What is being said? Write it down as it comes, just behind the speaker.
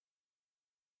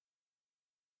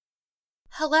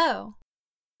Hello!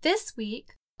 This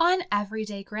week on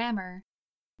Everyday Grammar,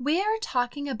 we are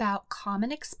talking about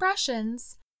common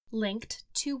expressions linked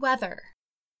to weather.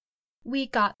 We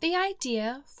got the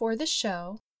idea for the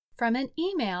show from an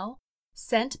email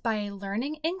sent by a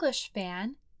Learning English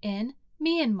fan in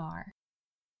Myanmar.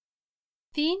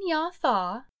 Thien Ya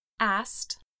Thaw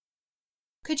asked,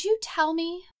 "Could you tell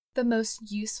me the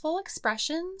most useful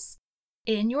expressions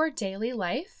in your daily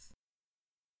life?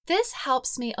 This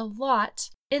helps me a lot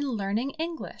in learning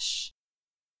English.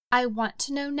 I want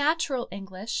to know natural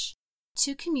English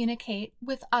to communicate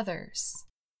with others."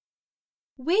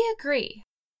 We agree.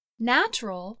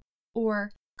 Natural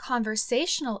or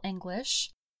conversational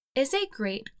English is a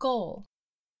great goal.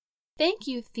 Thank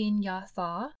you, Thien Ya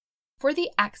Thaw, for the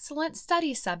excellent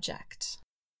study subject.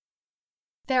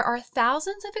 There are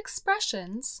thousands of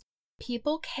expressions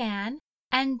people can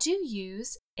and do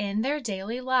use in their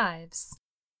daily lives.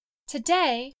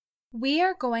 Today, we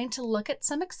are going to look at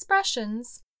some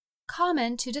expressions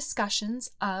common to discussions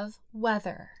of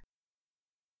weather.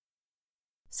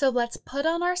 So let's put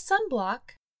on our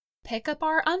sunblock, pick up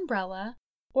our umbrella,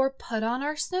 or put on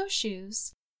our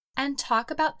snowshoes, and talk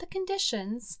about the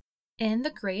conditions in the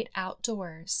great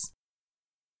outdoors.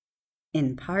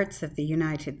 In parts of the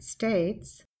United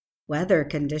States, weather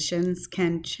conditions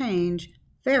can change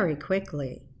very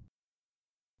quickly.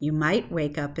 You might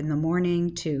wake up in the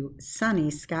morning to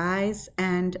sunny skies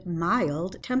and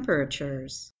mild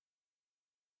temperatures.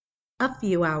 A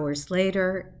few hours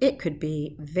later, it could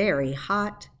be very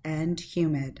hot and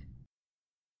humid.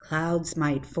 Clouds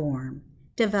might form,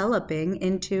 developing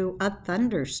into a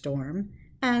thunderstorm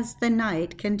as the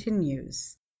night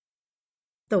continues.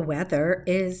 The weather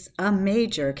is a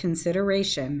major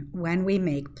consideration when we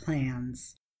make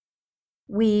plans.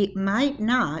 We might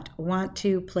not want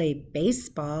to play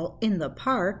baseball in the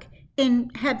park in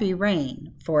heavy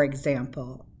rain, for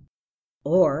example,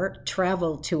 or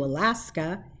travel to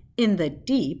Alaska in the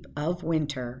deep of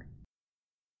winter.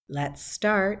 Let's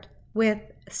start with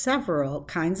several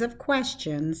kinds of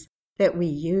questions that we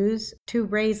use to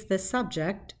raise the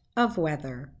subject of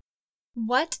weather.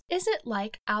 What is it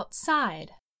like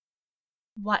outside?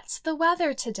 What's the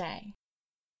weather today?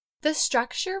 The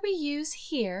structure we use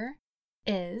here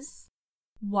is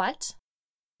what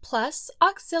plus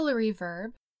auxiliary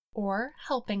verb or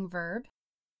helping verb,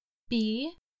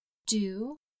 be,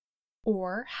 do,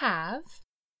 or have,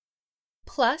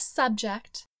 plus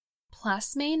subject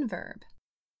plus main verb.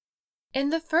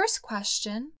 In the first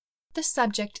question, the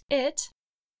subject it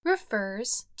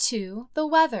refers to the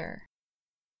weather.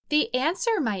 The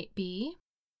answer might be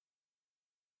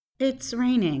It's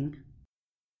raining.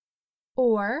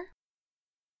 Or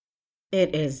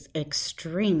It is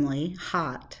extremely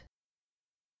hot.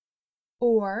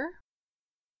 Or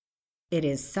It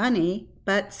is sunny,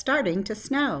 but starting to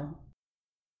snow.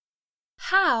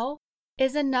 How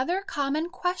is another common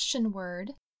question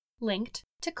word linked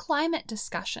to climate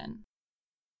discussion.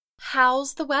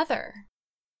 How's the weather?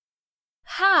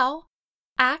 How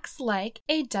acts like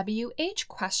a WH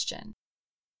question,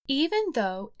 even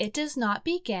though it does not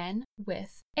begin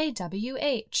with a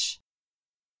WH.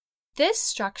 This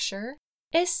structure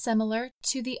is similar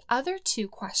to the other two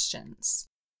questions.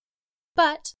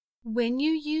 But when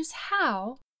you use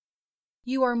how,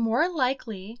 you are more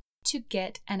likely to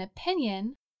get an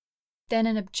opinion than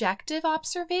an objective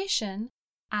observation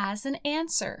as an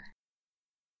answer.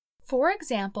 For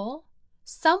example,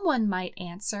 someone might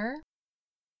answer,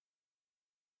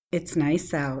 It's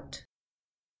nice out.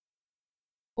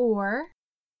 Or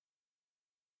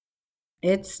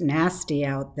It's nasty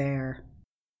out there.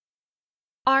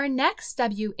 our next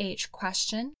WH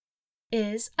question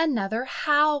is another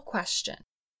how question.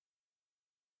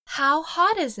 How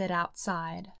hot is it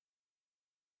outside?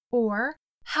 Or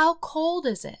how cold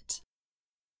is it?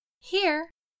 Here,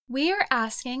 we are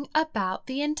asking about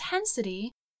the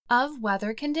intensity of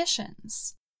weather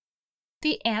conditions.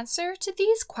 The answer to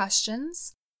these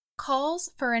questions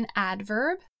calls for an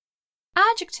adverb,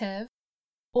 adjective,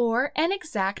 or an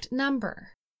exact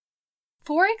number.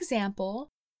 For example,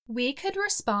 we could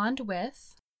respond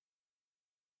with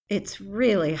It's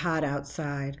really hot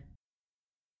outside.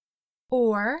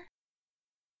 Or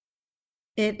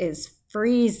It is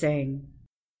freezing.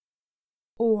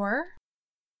 Or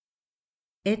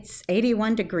It's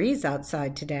 81 degrees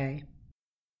outside today.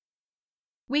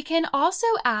 we can also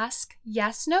ask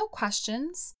yes/no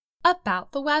questions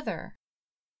about the weather.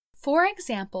 For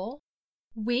example,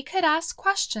 we could ask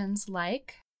questions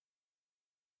like,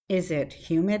 Is it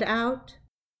humid out?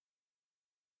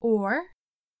 Or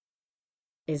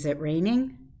Is it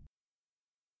raining?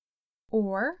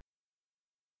 Or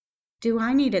Do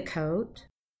I need a coat?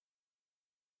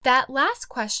 That last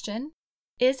question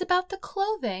is about the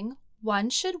clothing one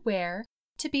should wear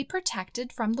to be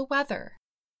protected from the weather.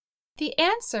 The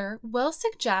answer will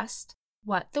suggest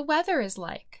what the weather is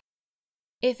like.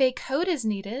 If a coat is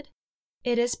needed,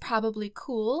 it is probably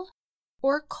cool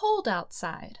or cold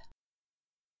outside.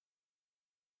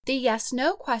 The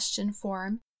yes/no question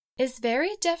form is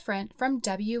very different from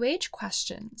WH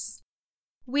questions.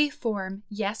 We form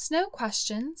yes/no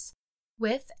questions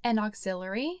with an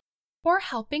auxiliary or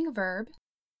helping verb,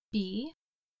 be,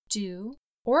 do,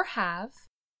 or have,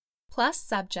 plus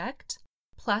subject,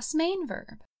 plus main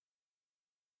verb.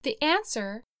 The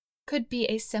answer could be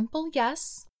a simple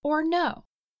yes or no,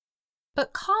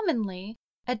 but commonly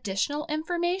additional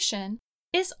information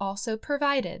is also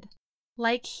provided,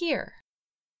 like here.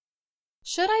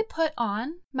 Should I put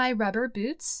on my rubber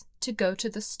boots to go to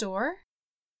the store?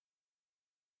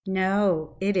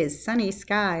 No, it is sunny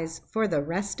skies for the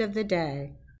rest of the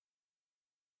day.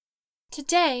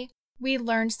 Today, we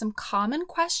learned some common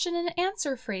question and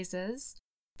answer phrases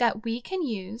that we can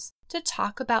use to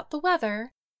talk about the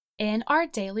weather in our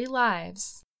daily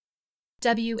lives.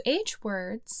 WH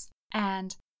words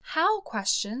and how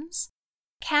questions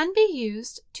can be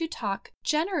used to talk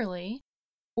generally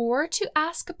or to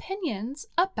ask opinions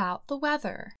about the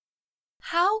weather.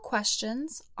 How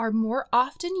questions are more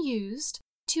often used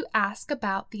to ask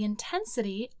about the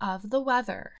intensity of the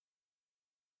weather.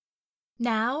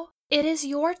 Now it is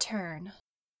your turn.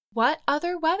 What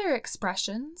other weather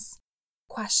expressions,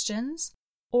 questions,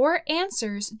 or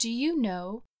answers do you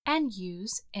know and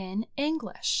use in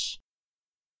English?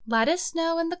 Let us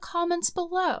know in the comments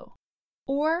below,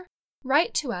 or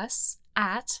write to us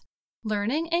at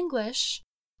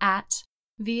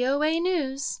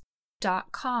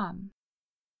learningenglish@voanews.com.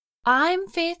 I'm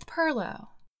Faith Perlow.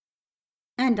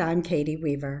 And I'm Katie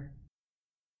Weaver.